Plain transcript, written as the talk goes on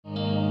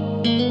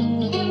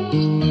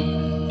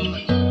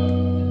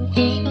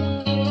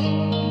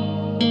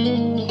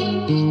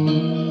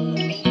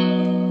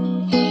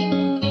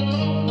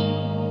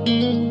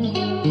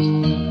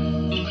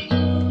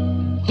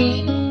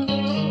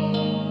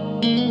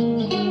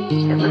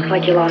Looks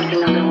like you lost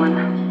another one.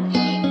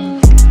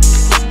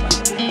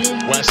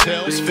 West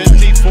Hills,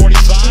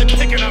 50-45,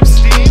 picking up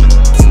steam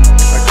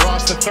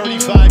across the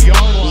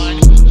 35-yard line.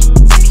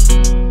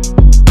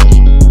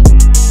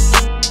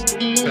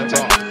 That's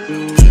off.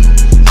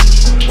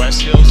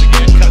 West Hills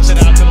again cuts it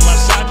out to the left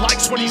side,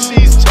 likes what he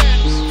sees.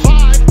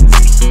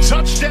 10-5,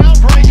 touchdown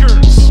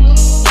breakers.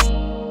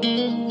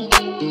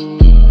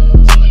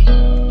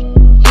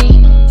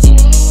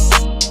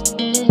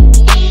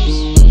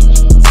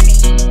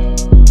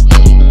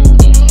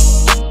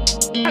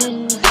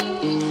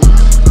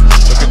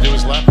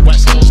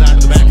 West Hills out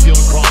of the backfield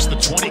across the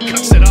 20,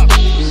 cuts it up.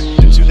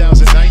 In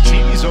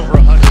 2019, he's over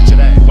 100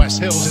 today. West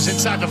Hills is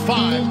inside the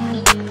 5.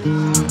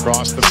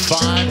 Across the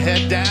 5,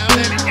 head down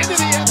and into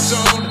the end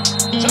zone.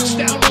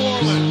 Touchdown New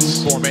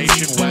Orleans.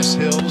 Formation, West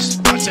Hills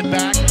cuts it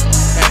back,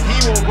 and he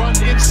will run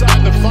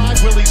inside the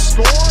 5. Will he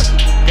score?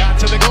 Got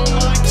to the goal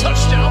line.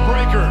 Touchdown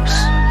breakers.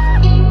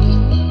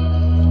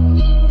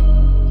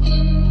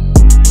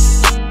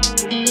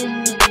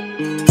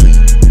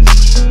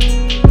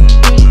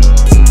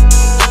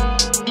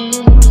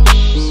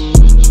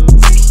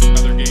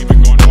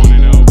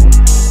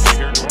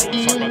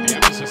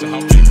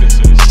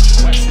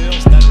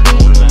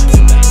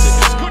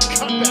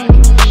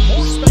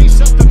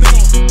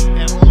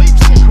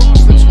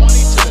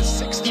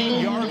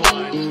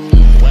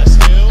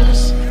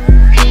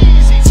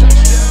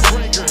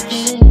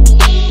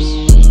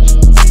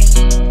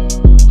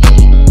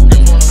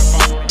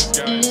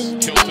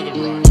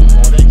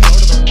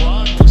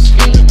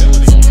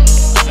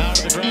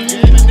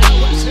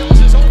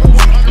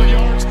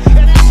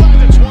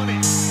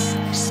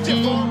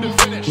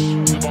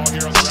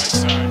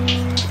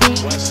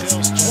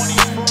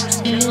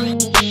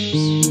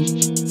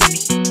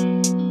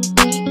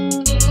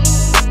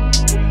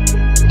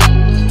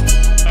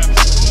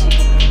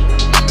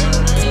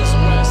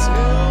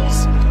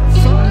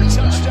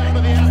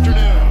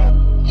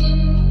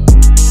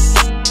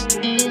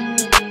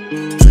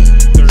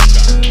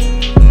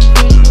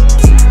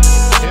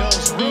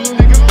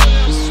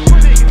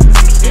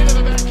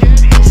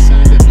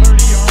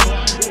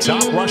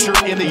 Top rusher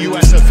in the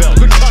USFL.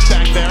 Good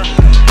cutback there.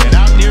 And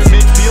out near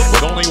midfield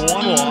with only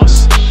one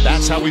loss.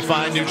 That's how we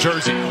find New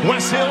Jersey.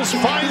 West Hills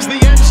finds the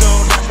end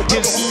zone.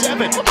 His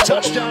 7th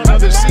touchdown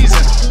of the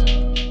season.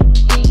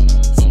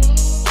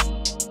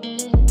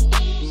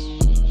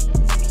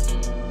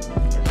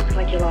 Looks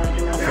like you lost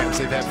another one.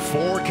 They've had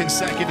 4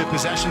 consecutive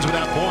possessions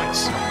without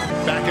points.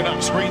 Back it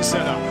up, screen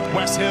set up.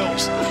 West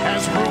Hills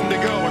has room to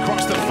go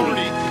across the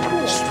 30.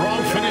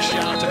 Strong finish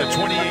out to the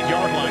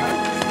 28-yard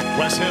line.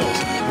 West Hills,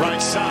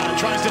 right side,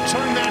 tries to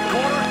turn that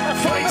corner,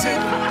 finds it,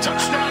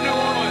 touchdown New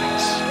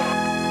Orleans.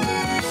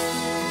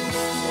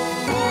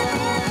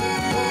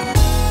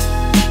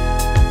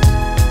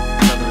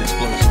 Another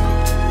explosive.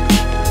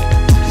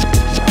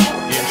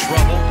 In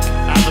trouble,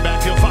 out of the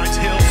backfield finds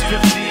Hills,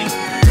 15.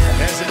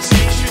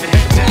 Hesitation,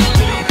 head down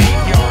to the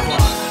 8-yard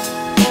line.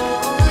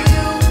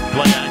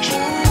 Play action,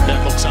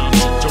 Bethel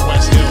Thompson to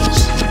West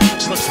Hills.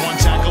 Slips one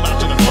tackle out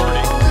to the 30.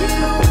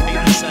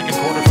 In the second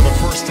quarter for the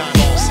first time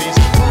all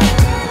season.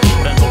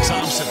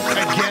 Thompson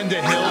again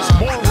to Hills,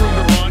 more room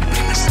to run,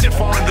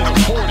 stiff arm to the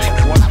 40.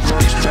 What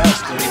works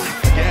best, and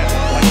again,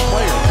 like a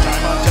player,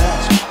 time on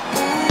task.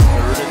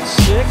 3rd and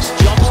 6,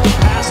 jumps the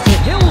pass to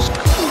Hills.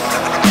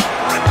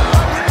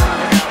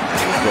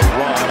 The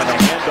run and a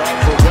handoff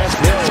for West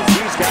Hills.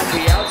 He's got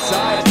the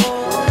outside.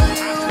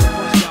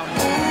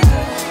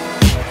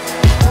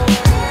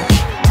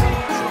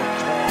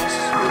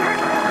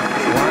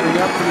 Lining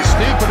up for the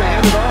steep and a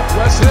handed off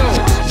West Hills.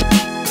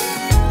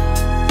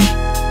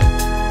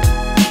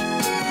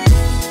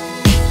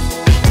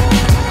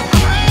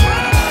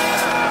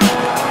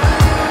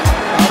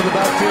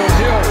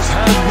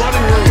 Has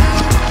running room.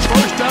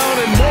 First down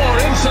and more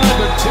inside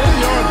the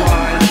 10-yard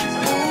line.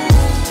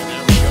 And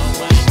there we go.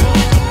 West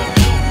Hills up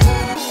the middle.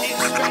 In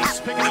space,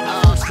 picking up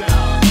the first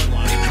down.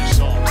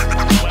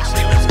 West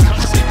Hills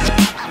cuts it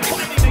back.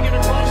 Fighting to get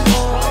across the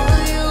stripe.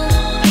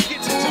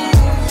 Gets it done.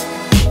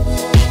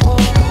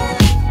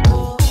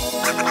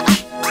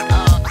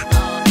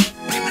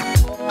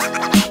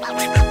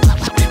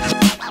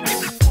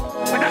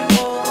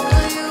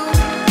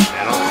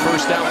 And on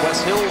first down,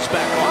 West Hills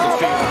back on the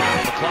field.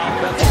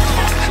 Bethel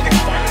Thompson will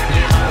find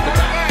him out of the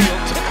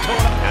backfield.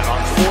 And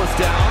on 4th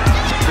down,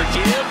 the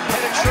give,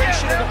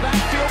 penetration in the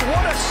backfield.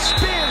 What a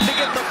spin to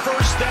get the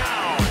first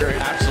down.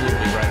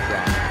 Absolutely right,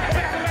 Rob.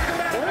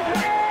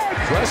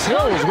 West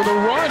Hills with a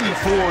run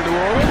for New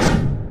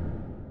Orleans.